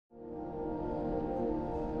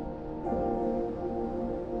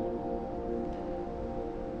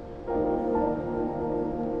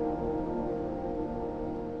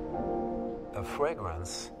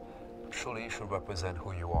fragrance truly should represent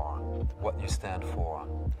who you are, what you stand for,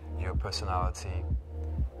 your personality,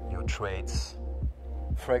 your traits.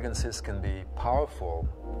 Fragrances can be powerful,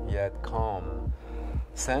 yet calm,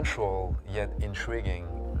 sensual, yet intriguing.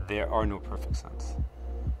 There are no perfect scents.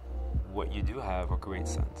 What you do have are great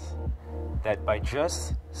scents. That by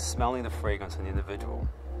just smelling the fragrance on the individual,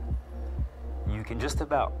 you can just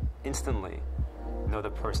about instantly know the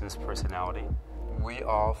person's personality. We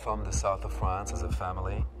are from the south of France as a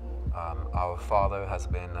family. Our father has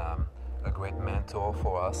been a great mentor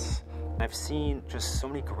for us. I've seen just so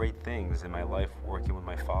many great things in my life working with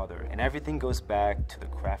my father, and everything goes back to the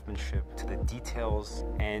craftsmanship, to the details,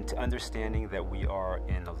 and to understanding that we are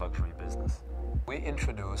in a luxury business. We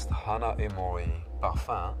introduced Hanae Mori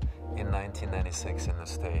Parfums in 1996 in the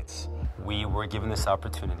States. We were given this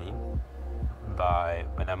opportunity by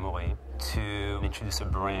Hanae Mori to introduce a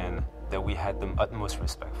brand that we had the utmost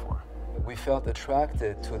respect for. We felt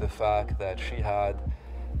attracted to the fact that she had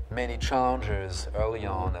many challenges early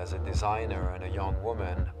on as a designer and a young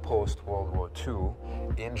woman post-World War II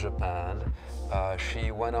in Japan.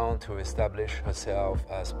 She went on to establish herself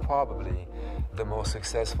as probably the most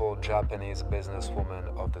successful Japanese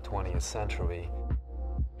businesswoman of the 20th century.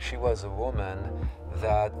 She was a woman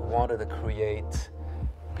that wanted to create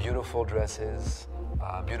beautiful dresses,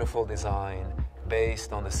 beautiful design,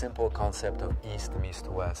 based on the simple concept of East meets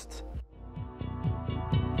West.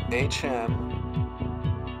 HM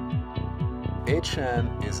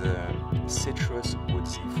is a citrus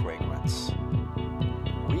woodsy fragrance.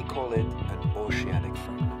 We call it an oceanic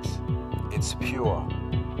fragrance. It's pure,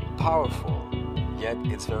 powerful, yet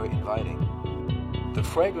it's very inviting. The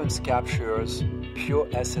fragrance captures pure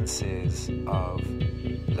essences of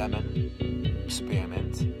lemon,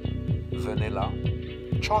 spearmint, vanilla,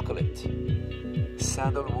 chocolate,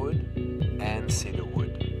 sandalwood, and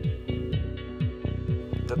cedarwood.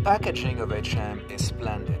 The packaging of HM is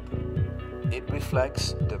splendid. It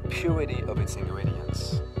reflects the purity of its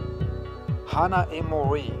ingredients. Hanae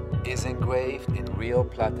Mori is engraved in real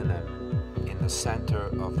platinum in the center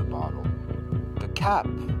of the bottle. The cap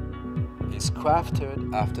is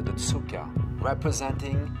crafted after the tsuka,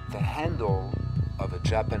 representing the handle of a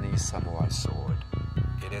Japanese samurai sword.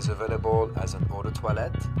 It is available as an eau de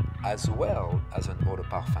toilette as well as an eau de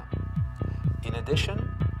parfum. In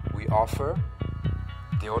addition, we offer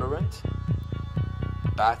deodorant,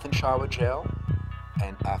 bath and shower gel,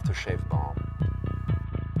 and aftershave balm.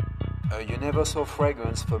 A universal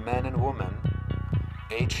fragrance for men and women,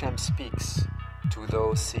 HM speaks to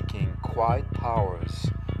those seeking quiet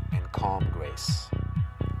powers and calm grace.